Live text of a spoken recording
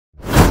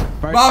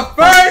My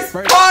first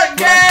park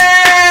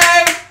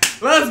game!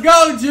 Let's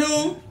go,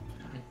 Jew!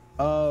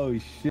 Oh,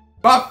 shit.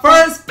 My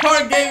first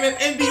park game in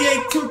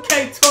NBA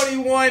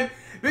 2K21.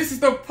 This is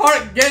the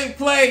park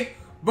gameplay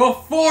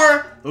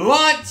before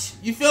launch.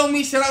 You feel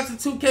me? Shout out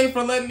to 2K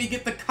for letting me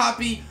get the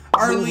copy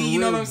early. You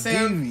know what I'm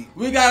saying?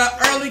 We got an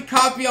early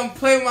copy. I'm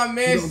playing my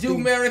man's Jew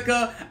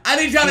America. I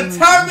need y'all to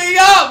turn me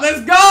up.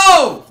 Let's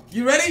go!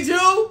 You ready,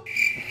 Jew?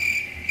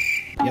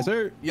 Yes,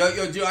 sir.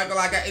 Yo, Jew, I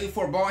got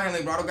 84 ball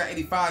handling, bro. I don't got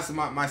 85, so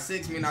my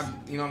 6 may not,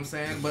 you know what I'm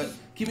saying? But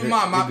keep in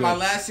mind, my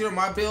last year,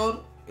 my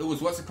build, it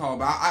was what's it called?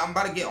 But I'm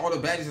about to get all the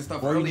badges and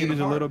stuff early in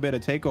the a little bit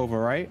of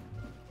takeover, right?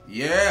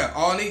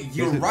 Yeah,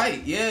 you're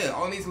right. Yeah,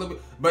 all needs a little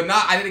bit. But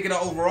now I need to get an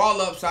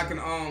overall up so I can,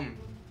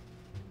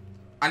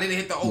 I need to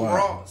hit the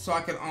overall so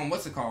I can,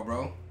 what's it called,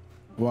 bro?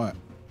 What?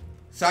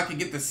 So I can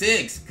get the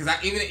 6. Because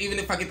even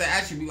if I get the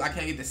attribute, I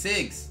can't get the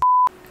 6.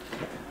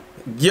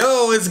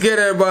 Yo, it's good,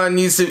 everybody on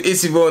YouTube.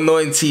 It's your boy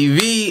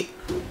AnnoyingTV.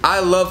 I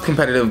love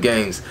competitive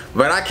games,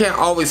 but I can't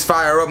always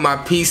fire up my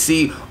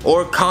PC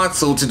or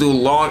console to do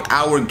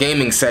long-hour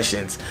gaming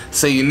sessions.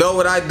 So you know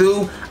what I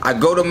do? I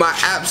go to my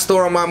app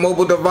store on my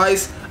mobile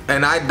device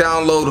and I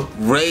download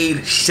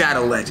Raid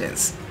Shadow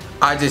Legends.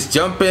 I just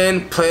jump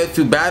in, play a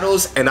few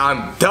battles, and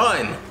I'm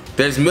done.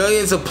 There's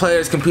millions of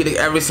players competing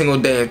every single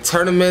day in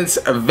tournaments,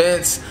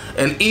 events,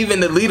 and even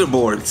the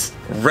leaderboards.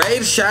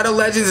 Raid Shadow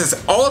Legends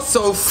is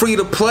also free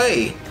to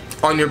play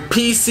on your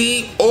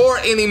PC or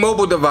any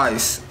mobile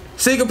device.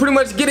 So you can pretty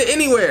much get it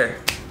anywhere.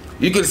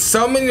 You can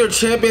summon your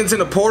champions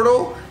in a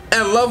portal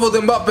and level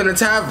them up in a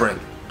tavern.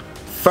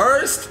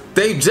 First,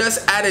 they've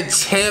just added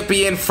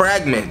champion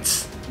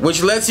fragments,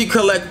 which lets you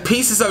collect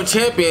pieces of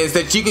champions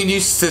that you can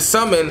use to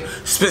summon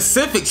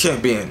specific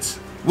champions,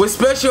 with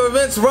special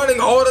events running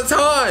all the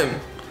time.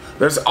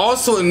 There's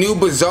also a new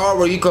bazaar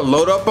where you can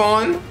load up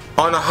on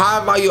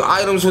high value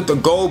items with the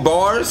gold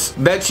bars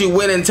that you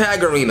win in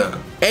Tag Arena.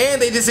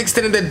 And they just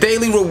extended the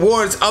daily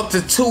rewards up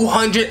to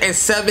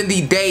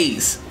 270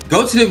 days.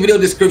 Go to the video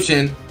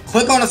description,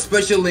 click on the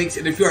special links,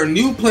 and if you're a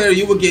new player,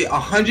 you will get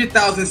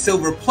 100,000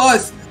 silver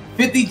plus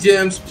 50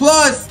 gems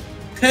plus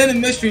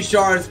 10 mystery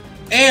shards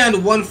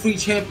and 1 free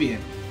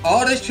champion.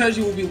 All this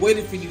treasure will be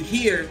waiting for you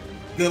here.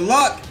 Good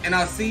luck, and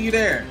I'll see you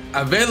there.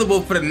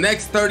 Available for the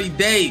next 30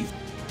 days.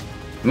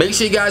 Make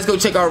sure you guys go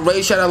check out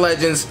Raid Shadow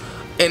Legends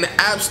in the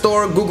App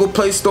Store, Google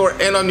Play Store,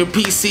 and on your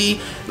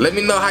PC. Let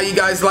me know how you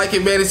guys like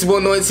it, man. It's your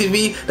boy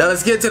AnnoyingTV. Now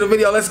let's get to the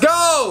video. Let's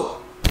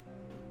go!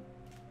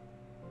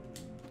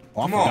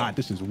 Oh, I forgot.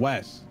 This is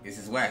West. This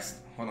is West.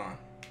 Hold on.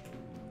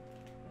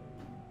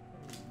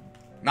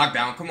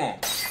 Knockdown. Come on.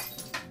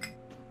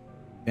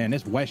 Man,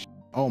 this West.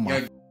 Oh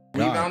my.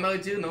 Yo, rebound, no,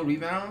 Jew? No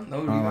rebound?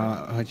 No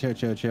rebound?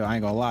 Chill. I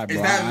ain't gonna lie, bro.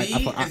 Is that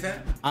me?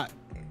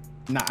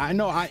 Nah, I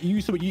know. You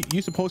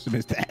supposed to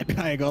miss that.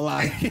 I ain't gonna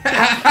lie.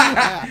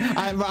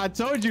 I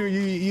told you.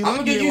 I'm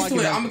gonna get used to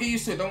it. I'm gonna get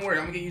used to it. Don't worry.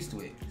 I'm gonna get used to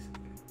it.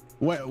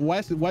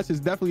 West is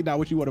definitely not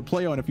what you want to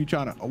play on if you're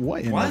trying to.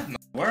 What in the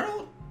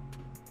world?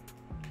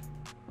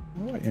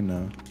 What in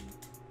the?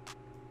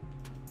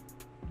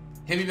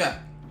 Hit me back.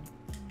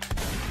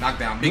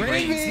 Knockdown. Big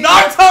rings.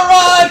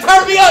 Nartaron!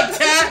 Turn me up,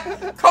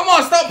 chat! Come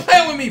on, stop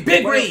playing with me.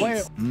 Big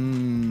rings.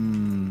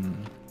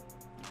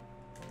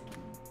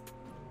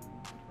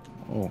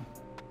 Oh.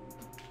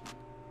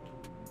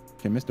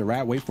 Can Mr.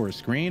 Rat wait for a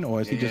screen, or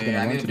is he just gonna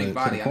run to the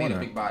corner? I need a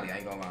big body. I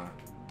ain't gonna lie.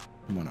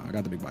 Come on now, I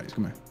got the big bodies.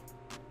 Come here.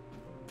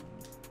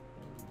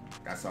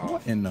 That's all.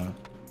 What in the?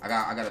 I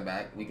got it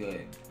back. We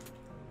good.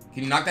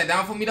 Can you knock that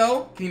down for me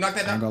though? Can you knock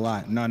that down? I ain't gonna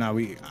lie. No,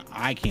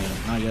 I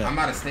can't. Not yet. I'm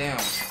out of stam.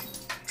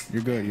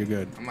 You're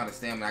good. I'm out of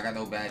stamina. I got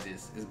no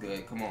badges. It's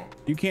good. Come on.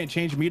 You can't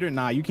change meter?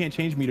 Nah, you can't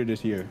change meter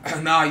this year.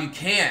 Nah, you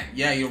can't.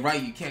 Yeah, you're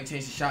right. You can't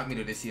change the shot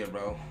meter this year,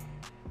 bro.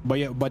 But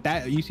yeah, but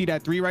that, you see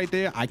that 3 right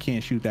there? I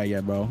can't shoot that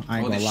yet, bro. I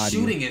ain't gonna lie to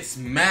you. Shooting is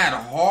mad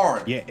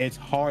hard. Yeah, it's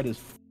hard as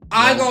f.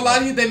 I ain't gonna lie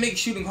to you. They make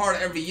shooting hard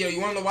every year. You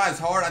wanna know why it's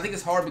hard? I think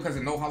it's hard because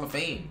of no Hall of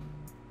Fame.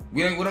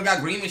 We don't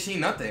got green machine,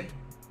 nothing.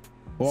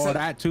 Well, so,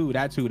 that too.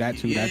 Yeah,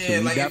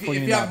 You like definitely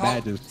if need that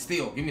badges.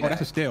 Steal. Give me that. Oh, that.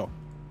 that's a steal.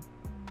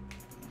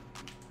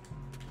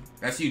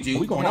 That's you, Jew.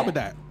 We going up with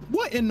that.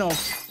 What in the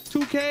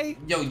 2K?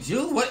 Yo,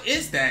 Jew, what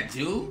is that,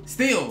 Jew?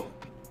 Steal.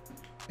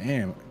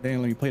 Damn, they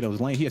didn't let me play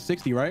those lanes. He has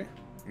 60, right?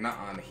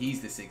 Nuh-uh,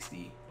 he's the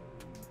 60.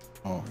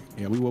 Oh,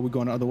 yeah, we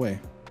going the other way.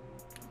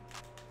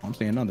 Oh, I'm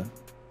staying under.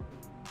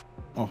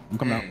 Oh, I'm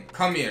coming out.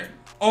 Come here.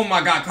 Oh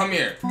my God, come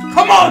here.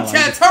 Come on,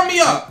 Chad, turn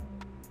me up.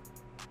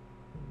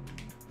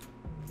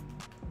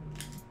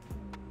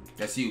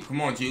 That's you. Come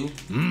on, Jew.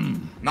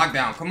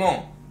 Knockdown, come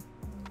on.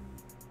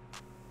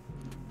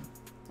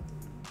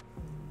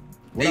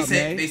 They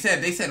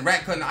said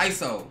rat couldn't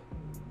ISO.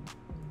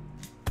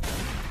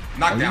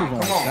 Knockdown,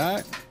 come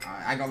on.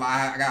 I ain't gonna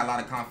lie, I got a lot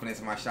of confidence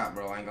in my shot,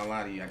 bro. I ain't gonna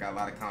lie to you. I got a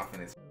lot of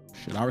confidence.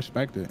 Shit, I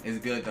respect it. It's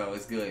good though,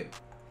 it's good.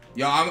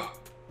 Yo, I'm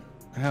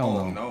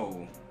Hell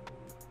no.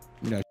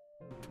 Give me that.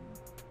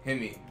 Hit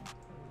me.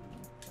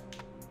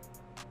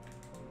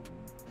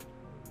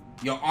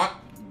 Yo,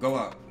 go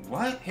up.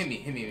 What? Hit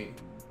me.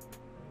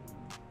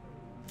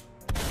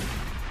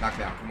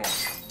 Knockdown, come on.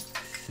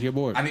 Get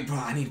bored.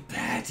 I need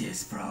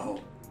badges, bro.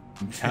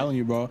 I'm telling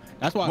you, bro.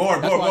 That's why.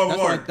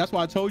 That's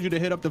why I told you to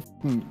hit up the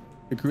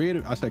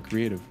creative. I said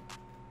creative.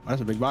 Oh,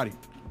 that's a big body.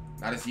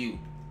 That is you.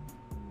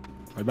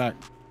 Right back.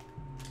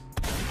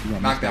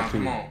 Knockdown.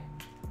 Come on.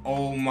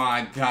 Oh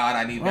my God,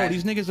 I need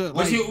badges. These niggas are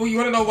like... you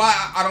want to know why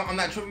I'm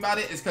not tripping about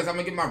it? It's because I'm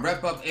going to get my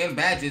rep up and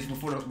badges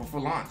before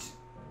launch.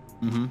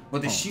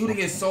 But the shooting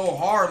is so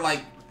hard.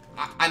 Like,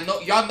 I know,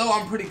 y'all know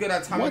I'm pretty good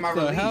at timing my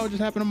release. What the hell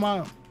just happened to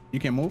my... You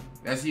can't move?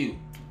 That's you.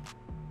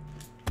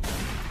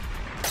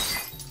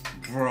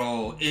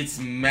 Bro, it's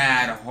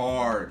mad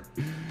hard.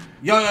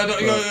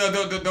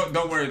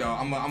 Don't worry though.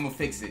 I'm gonna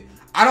fix it.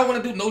 I don't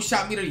want to do no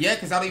shot meter yet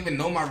because I don't even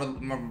know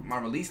my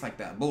release like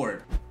that.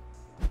 Board.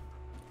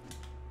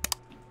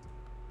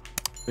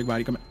 Big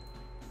body, come in.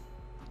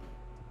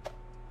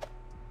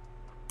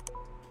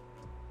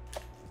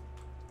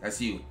 That's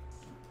you.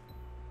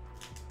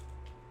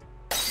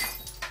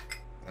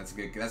 That's a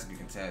good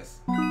contest.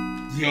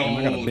 Yo,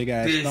 I got a big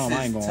ass thumb.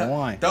 I ain't gonna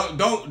lie.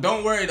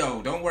 Don't worry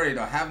though. Don't worry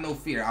though. Have no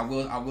fear. I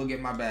will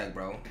get my bag,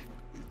 bro.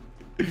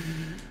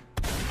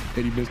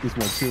 Eddie Biscuits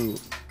one too.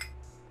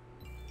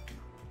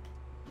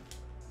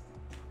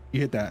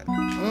 You hit that.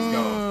 Let's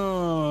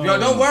go. Yo,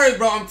 don't worry,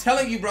 bro. I'm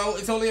telling you, bro.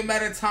 It's only a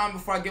matter of time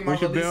before I get my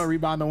release. Bill,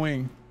 rebound the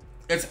wing.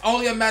 It's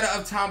only a matter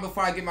of time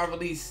before I get my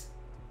release.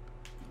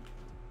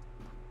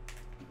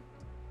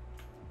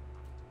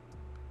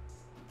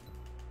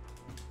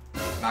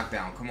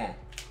 Knockdown, come on.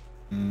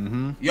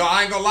 Yo,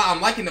 I ain't gonna lie, I'm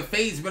liking the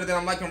fades better than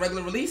I'm liking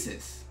regular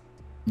releases.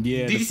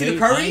 Yeah. Did you see the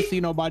curry? I ain't see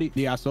nobody.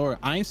 Yeah, I saw it.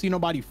 I ain't see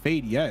nobody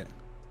fade yet.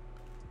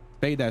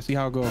 Fade that. See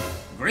how it go.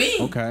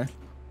 Green. Okay.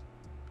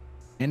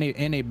 And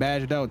they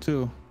badged out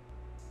too.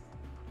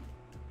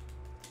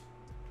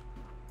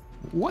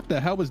 What the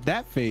hell was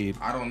that fade?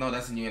 I don't know.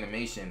 That's a new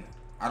animation.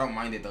 I don't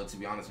mind it though, to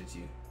be honest with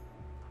you.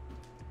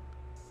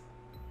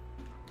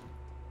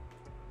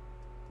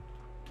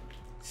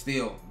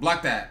 Still,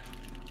 block that.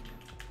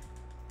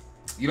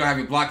 You don't have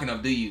your blocking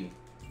up, do you?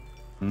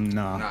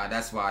 No. Nah,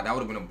 that's why. That would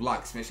have been a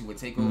block, especially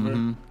with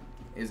takeover.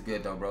 It's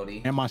good though,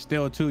 Brody. And my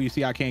still too. You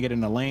see, I can't get in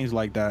the lanes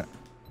like that.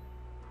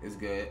 It's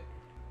good.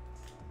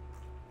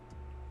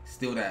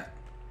 Still that.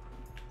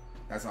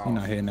 That's all. He's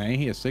not hitting that. Ain't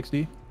he a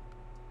 60?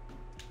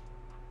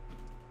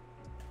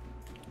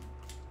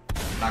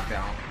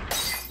 Knockdown.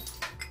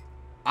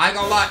 I ain't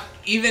gonna lie.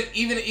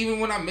 Even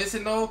when I'm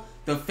missing though,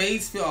 the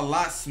fades feel a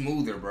lot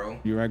smoother, bro.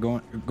 You're right.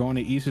 Going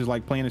to East is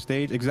like playing the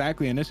stage.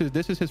 Exactly. And this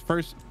is his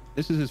first.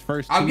 This is his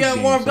first. I'm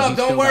getting warmed up.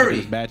 Don't worry.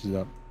 His batches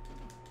up.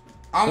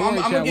 I'm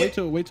gonna get.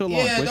 Wait till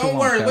launch. Yeah, don't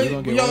worry. Wait,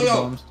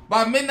 yo.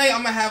 By midnight,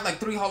 I'm gonna have like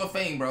 3 Hall of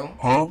Fame, bro.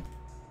 Huh?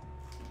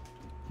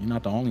 You're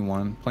not the only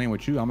one playing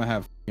with you. I'm gonna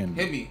have hit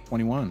me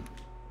 21.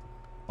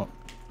 Oh.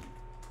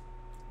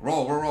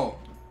 Roll.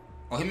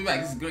 Oh, hit me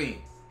back. This is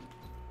green.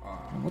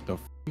 What the f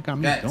you got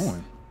me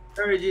doing?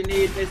 Courage you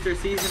need, Mr.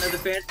 Season of the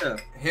Phantom.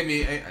 Hit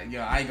me.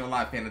 Yo, I ain't gonna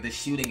lie, Phantom. This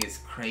shooting is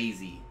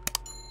crazy.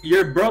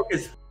 You're broke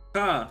as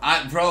huh?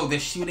 Bro, the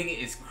shooting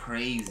is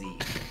crazy.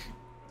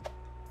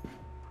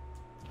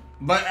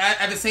 But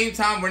at the same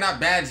time, we're not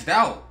badged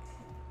out.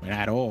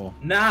 At all.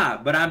 Nah,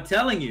 but I'm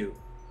telling you.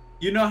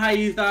 You know how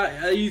you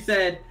thought, you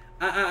said,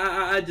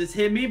 I just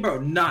hit me, bro?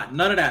 None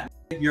of that.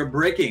 You're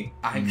breaking.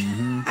 I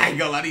ain't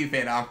gonna lie to you,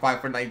 Phantom. I'm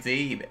 5 for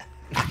 19.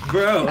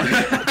 Bro.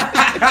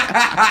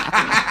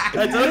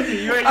 I told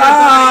you, oh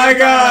my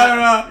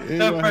God, bro.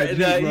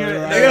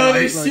 Yo,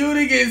 this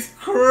shooting is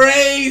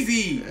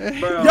crazy.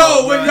 Bro,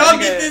 yo, when y'all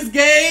get this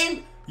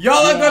game,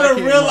 y'all are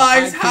gonna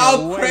realize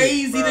how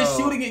crazy the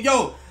shooting is.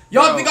 Yo,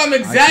 y'all think I'm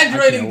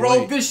exaggerating,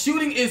 bro. This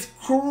shooting is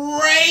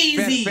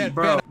crazy.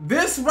 Bro.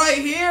 This right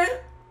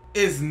here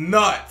is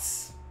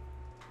nuts.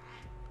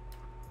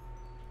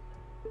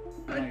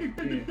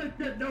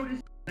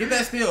 Get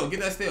that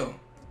still.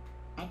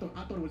 I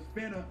thought it was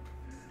Fanta.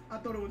 I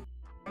thought it was.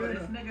 Bro,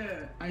 this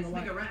nigga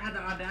had the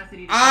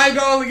audacity. I ain't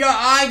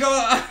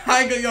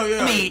go,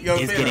 yo. Meat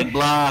is getting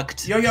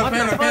blocked. Yo,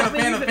 Fanta.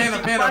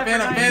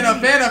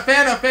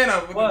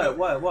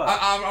 What?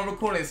 I'm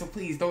recording, so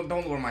please don't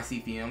lower my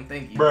CPM.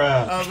 Thank you.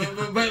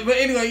 Bruh. But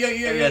anyway, yo.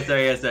 Yes,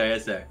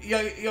 sir.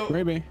 Yo.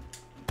 Baby.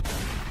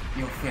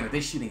 Yo, Fanta,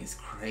 this shooting is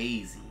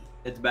crazy.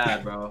 It's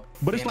bad, bro.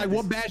 But it's like,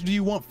 what badge do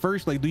you want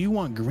first? Like, do you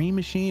want green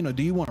machine or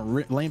do you want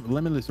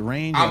limitless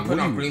range? I'm putting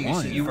on green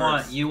machine. You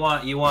want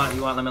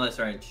limitless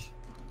range.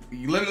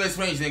 Limitless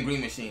range, then green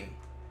machine.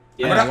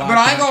 Yeah. But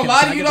I ain't gonna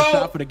lie to you though.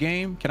 Shot for the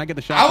game? Can I get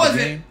the shot for the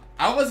game?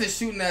 I wasn't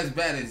shooting as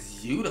bad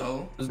as you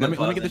though. Let me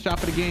get the shot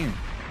for the game.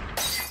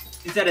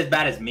 You said as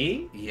bad as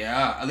me?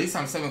 Yeah. At least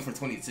I'm 7 for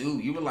 22.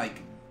 You were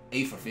like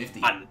 8 for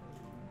 50.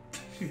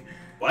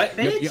 What,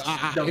 bitch?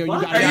 I got you.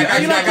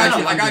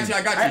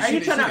 Are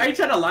you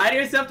trying to lie to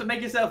yourself to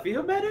make yourself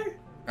feel better?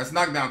 That's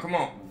knockdown. Come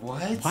on.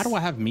 What? Why do I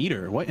have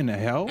meter? What in the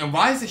hell? And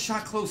why does the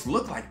shot close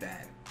look like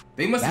that?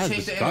 They must have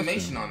changed the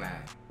animation on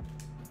that.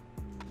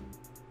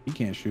 He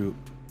can't shoot.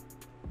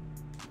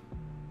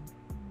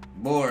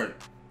 Board.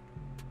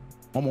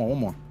 One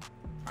more.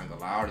 I ain't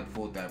gonna lie. I already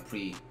pulled that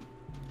pre.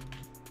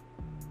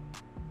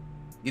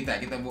 Get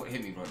that board.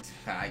 Hit me, bro.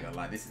 I ain't gonna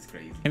lie. This is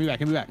crazy. Hit me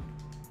back.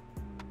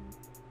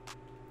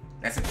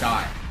 That's a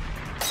dot.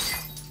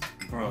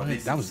 Bro,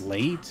 that was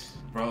late.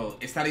 Bro,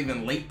 it's not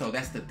even late though.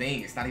 That's the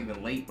thing. It's not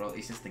even late, bro.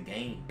 It's just the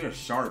game. You're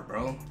sharp,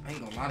 bro. I ain't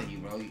gonna lie to you,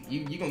 bro.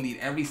 You gonna need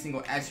every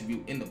single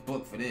attribute in the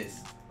book for this.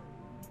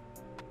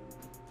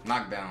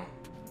 Knockdown.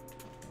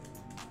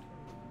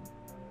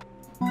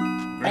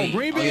 Green. Oh,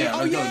 green bean.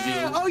 Oh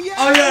yeah. Oh yeah.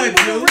 Oh yeah,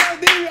 Jew.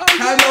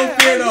 Have no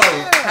fear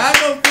though. Have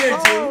no fear,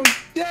 Jew.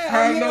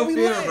 Have no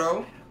fear,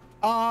 bro.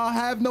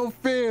 Have no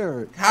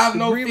fear. Have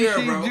no fear,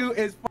 bro.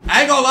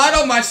 I ain't gonna lie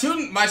though. My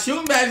shooting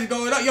badge is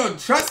going up. Yo,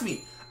 trust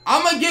me.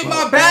 I'm gonna get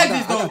my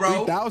badges though,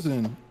 bro.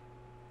 3,000.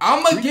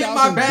 I'm gonna get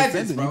my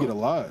badges, bro. You get a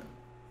lot.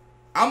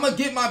 I'm gonna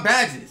get my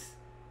badges.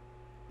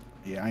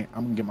 Yeah, I'm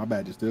gonna get my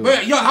badges too.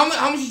 But yo, how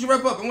much did you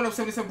rep up? I went up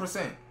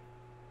 77%.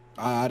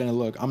 I didn't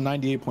look. I'm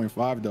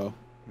 98.5 though.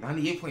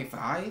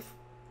 98.5?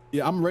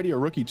 Yeah, I'm already a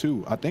rookie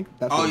too. I think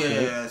that's. Oh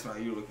yeah, that's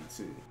right. You're a rookie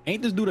too.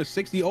 Ain't this dude a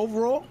 60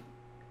 overall?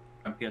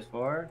 On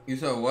PS4. You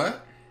said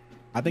what?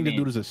 I think this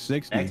dude is a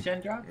 60. Next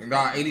gen drop?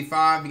 Nah,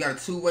 85. You got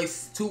a two-way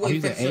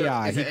he's an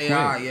AI. It's an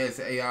AI. Yeah, it's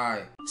an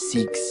AI.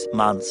 6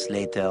 months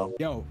later.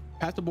 Yo,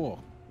 pass the ball.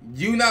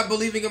 You not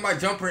believing in my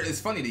jumper is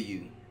funny to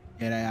you.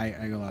 Yeah, I ain't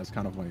gonna lie, it's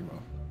kind of funny, bro.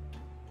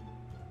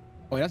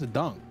 Oh, that's a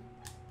dunk.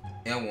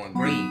 And one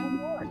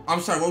green.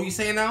 I'm sorry. What were you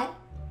saying now?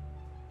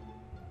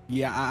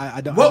 Yeah,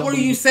 I don't. What were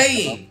you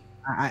saying?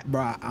 I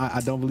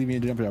don't believe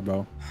in your jumper,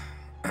 bro.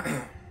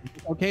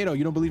 Okay though,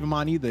 you don't believe in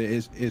mine either.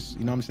 It's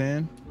you know what I'm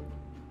saying?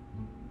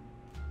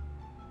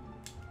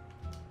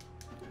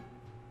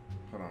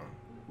 Hold on.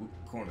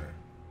 Corner.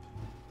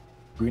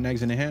 Green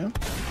eggs in the ham.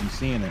 I'm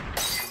seeing it.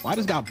 Well, I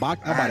just got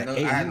boxed out by the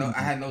 8. I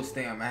had no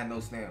stamp. I had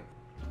no stamp.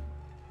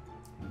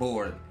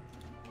 Bored.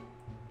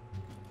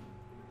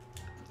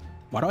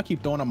 Why do I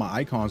keep throwing up my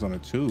icons on the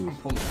 2s?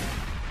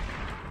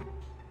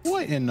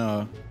 What in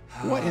the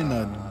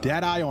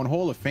dead eye on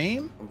Hall of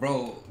Fame?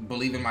 Bro,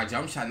 believe in my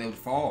jump shot and it would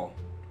fall.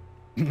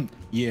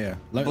 Yeah.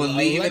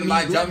 Believe in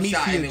my jump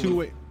shot and it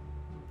would. Give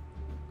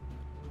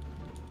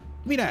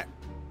me that.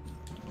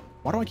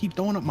 Why do I keep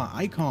throwing up my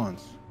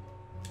icons?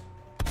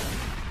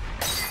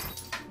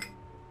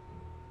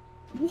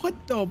 What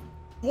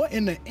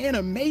in the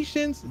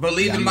animations?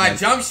 Believe in my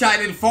jump shot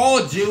and it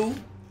fall, Jew.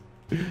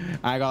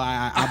 I ain't gonna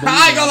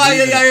lie.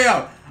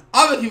 Yeah.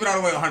 I'm gonna keep it all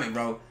the way 100,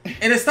 bro.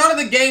 In the start of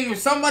the game, if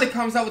somebody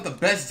comes out with the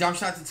best jump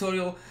shot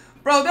tutorial,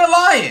 bro, they're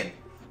lying.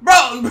 Bro,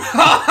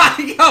 I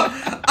ain't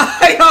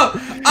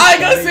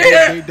gonna sit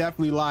here. They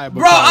definitely lie.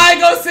 Bro, I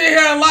ain't gonna sit here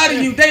and lie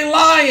to you. They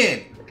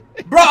lying.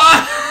 Bro,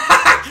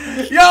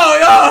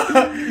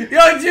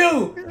 yo,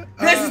 Jew.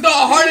 This is the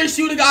hardest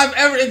shooting I've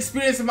ever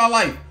experienced in my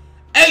life.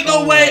 Ain't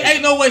no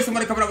way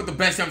somebody coming out with the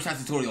best jump shot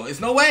tutorial. It's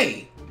no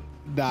way.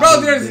 Nah,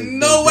 bro, there's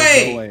no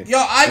way.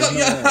 Yo,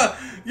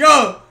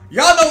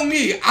 y'all know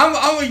me. I'm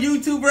a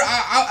YouTuber.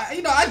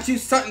 I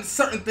choose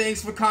certain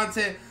things for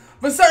content,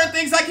 but certain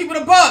things I keep it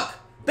a buck.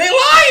 They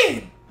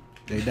lying.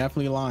 They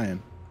definitely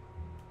lying.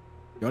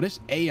 Yo, this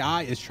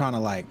AI is trying to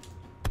like.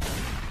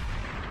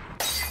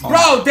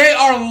 Bro, they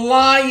are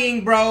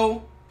lying,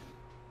 bro.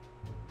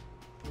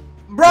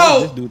 What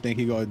does this dude think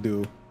he gonna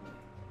do?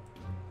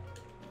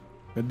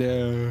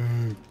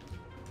 Damn,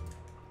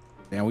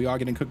 we are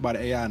getting cooked by the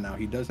AI now.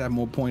 He does have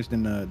more points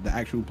than the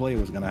actual player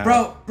was gonna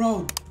have.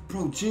 Bro,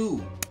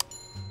 Jew.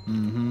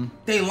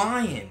 They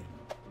lying.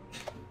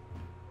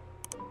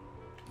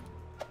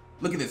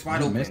 Look at this,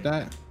 wide open. Missed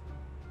that?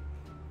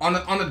 On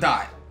the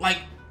dot. Like,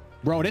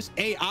 bro, this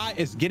AI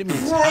is getting me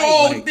tight.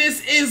 Bro, like,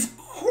 this is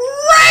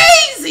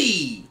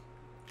crazy.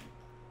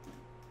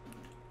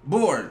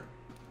 Bored.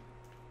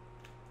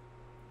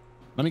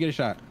 Let me get a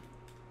shot.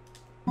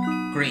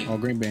 Green. Oh,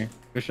 green bean.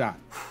 Good shot.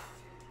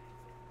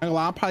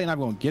 I'm probably not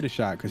gonna get a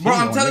shot because. Bro,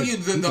 I'm telling you,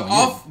 the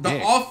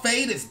off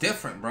fade is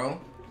different, bro.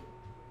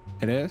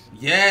 It is.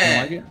 Yeah.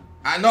 You like it?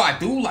 I know. I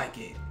do like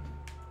it.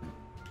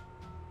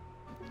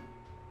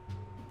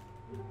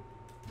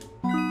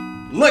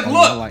 Look.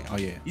 Oh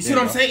yeah. You see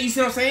what I'm saying? You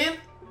see what I'm saying?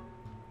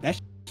 That's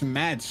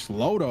mad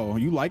slow though.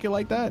 You like it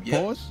like that?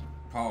 Yeah.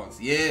 Pause.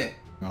 Yeah.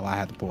 No, I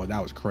had to pause.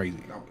 That was crazy.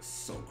 That was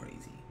so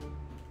crazy.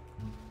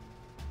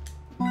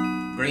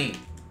 Green.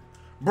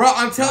 Bro,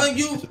 I'm telling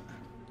you,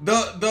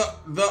 the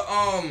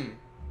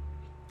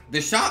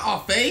shot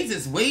off fades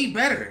is way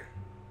better.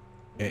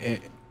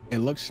 It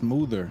looks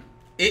smoother.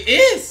 It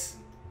is.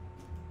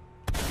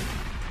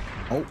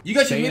 Oh, you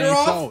got your meter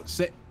off?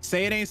 So.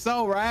 Say it ain't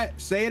so, right?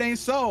 Say it ain't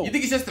so. You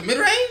think it's just the mid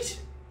range?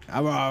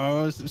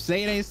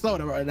 Say it ain't so.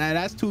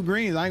 That's 2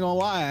 greens. I ain't gonna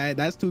lie.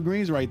 That's 2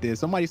 greens right there.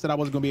 Somebody said I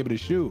wasn't gonna be able to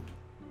shoot.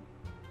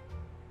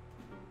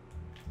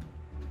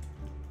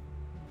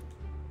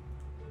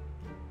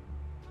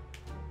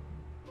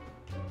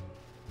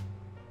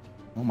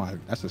 Oh my,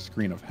 that's a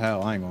screen of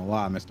hell. I ain't gonna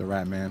lie, Mr.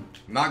 Ratman.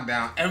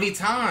 Knockdown every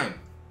time.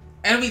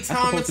 Every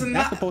time it's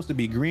that's supposed to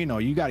be green though.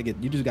 You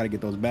just gotta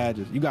get those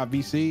badges. You got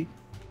VC?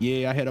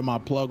 Yeah, I hit up my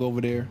plug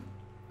over there.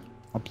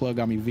 My plug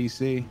got me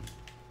VC.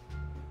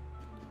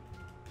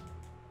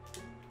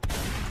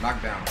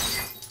 Knockdown.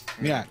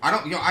 Yeah.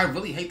 I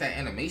really hate that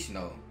animation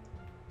though.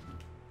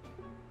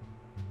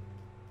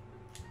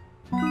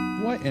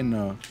 What in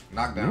the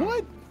knockdown?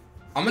 What?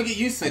 I'm gonna get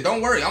used to it.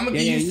 Don't worry. I'm gonna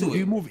get used to it.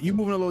 You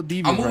moving a little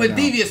devious. I'm moving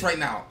devious right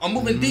now. I'm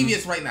moving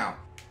devious right now.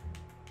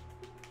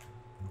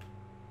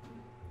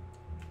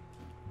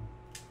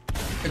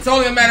 It's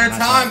only a matter of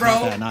time,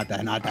 bro. Not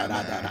that.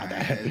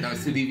 No,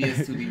 it's too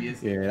devious. Too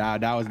devious. Yeah,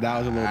 that was a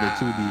little bit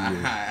too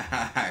devious.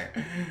 I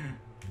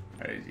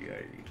heard you.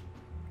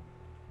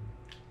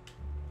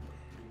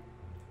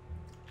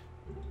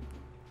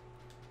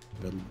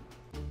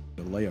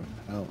 The layup.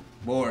 Hell.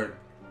 Bored.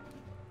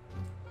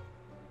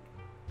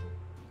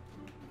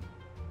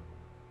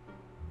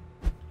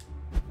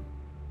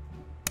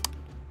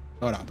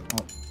 Hold on.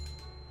 Oh.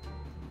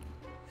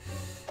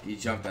 He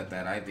jumped at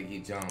that. I think he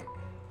jumped.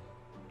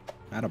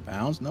 Out of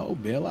bounds? No,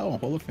 bailout on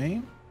Hall of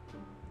Fame.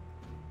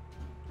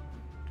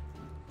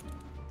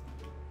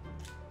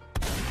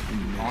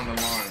 On the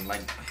line,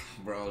 like,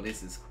 bro,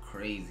 this is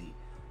crazy.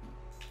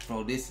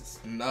 Bro, this is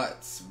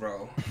nuts,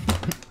 bro.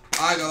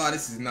 I ain't gonna lie,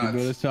 this is nuts.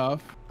 It's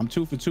tough. I'm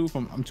 2 for 2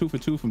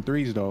 from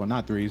threes though,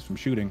 not threes, from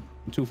shooting.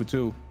 I'm 2 for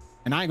 2.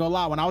 And I ain't gonna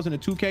lie, when I was in the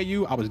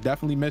 2KU, I was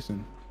definitely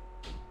missing.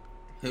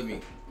 Hit me.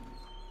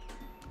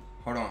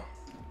 Hold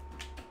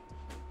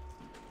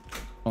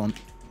on.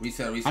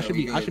 Reset. I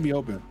should be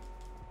open.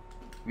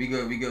 We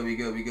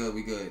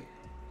good.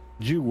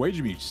 Jew,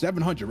 wage me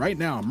 700 right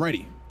now. I'm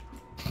ready.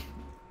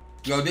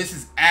 Yo, this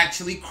is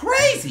actually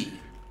crazy.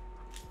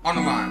 On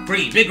the line.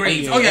 Green, big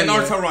greens. Oh yeah,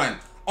 Naruto run.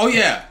 Oh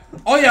yeah.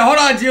 Hold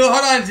on,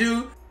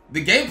 Jew.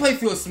 The gameplay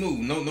feels smooth.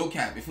 No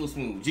cap. It feels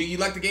smooth. Jew, you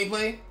like the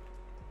gameplay?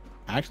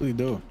 I actually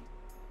do.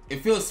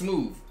 It feels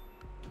smooth.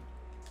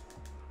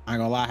 I ain't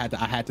gonna lie,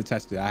 I had to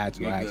test it.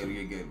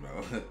 You're good,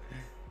 bro.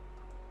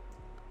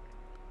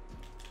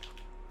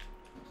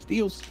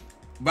 Steals.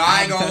 But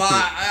I ain't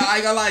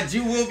gonna lie,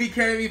 Jew will be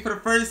carrying me for the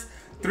first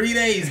 3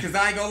 days, cause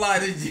I ain't gonna lie,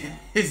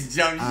 this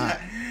jump shot,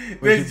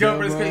 this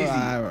jumper is crazy.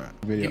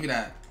 Give me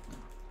that.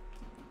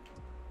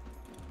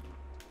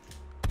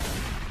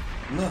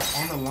 Look,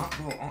 on the lock,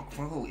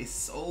 bro, it's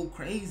so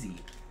crazy.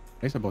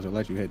 They supposed to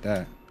let you hit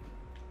that.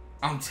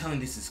 I'm telling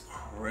you, this is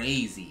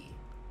crazy.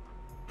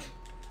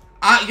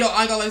 I ain't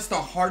gonna lie, it's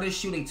the hardest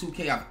shooting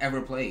 2K I've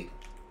ever played.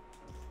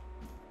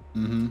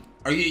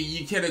 Are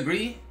you can't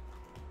agree?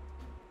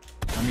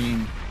 I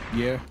mean,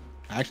 yeah,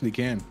 I actually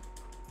can.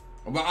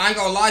 But I ain't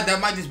gonna lie, that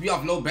might just be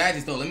off no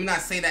badges though. Let me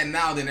not say that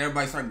now, then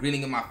everybody start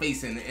grinning in my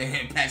face in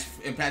patch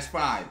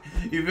 5.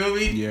 You feel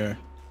me? Yeah.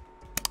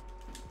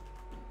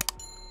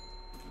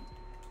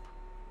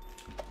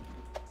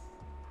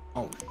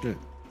 Oh shit.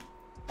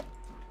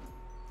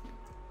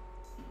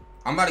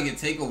 I'm about to get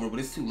takeover, but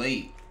it's too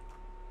late.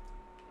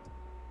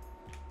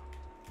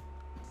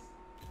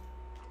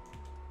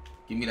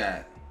 Give me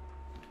that.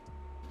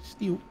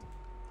 Steal.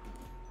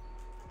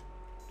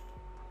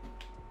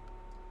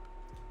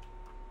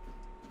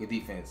 Good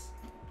defense.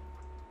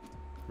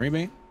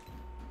 Rebound.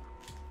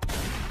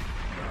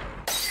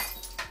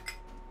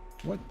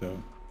 What the?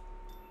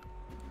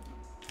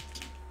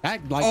 That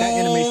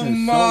animation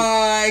is so. Oh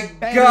my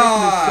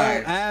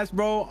god! Ass,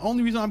 bro.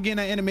 Only reason I'm getting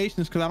that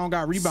animation is because I don't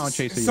got rebound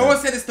chaser. Someone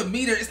said it's the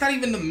meter. It's not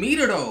even the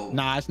meter though.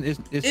 Nah,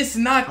 it's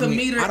not the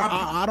meter.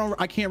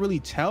 I can't really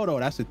tell though.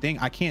 That's the thing.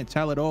 I can't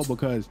tell at all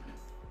because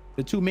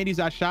the 2 minis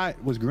I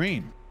shot was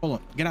green. Hold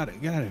on, get out of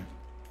here.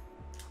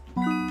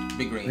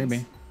 Big greens.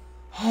 Rebound.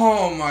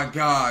 Oh my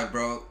god,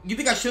 bro. You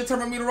think I should turn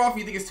my meter off or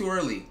you think it's too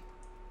early?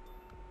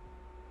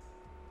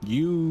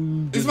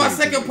 It's my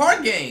second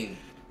part game.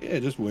 Yeah,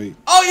 just wait.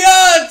 Oh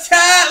yeah,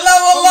 chat,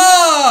 level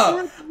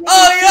up.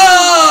 Oh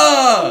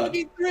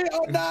yeah.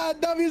 Oh nah,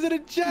 W's in the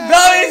chat.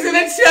 W's in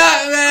the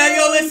chat, man.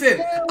 Yo,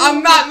 listen.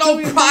 I'm not no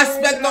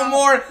prospect no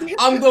more.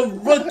 I'm the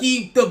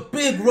rookie, the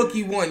big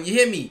rookie one. You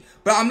hear me?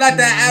 But I'm not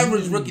that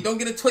average rookie. Don't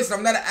get it twisted.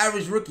 I'm not an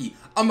average rookie.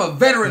 I'm a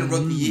veteran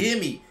rookie. You hear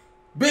me?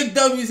 Big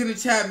W's in the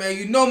chat, man.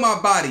 You know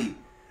my body.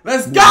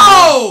 Let's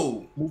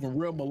go! Moving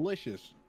real malicious.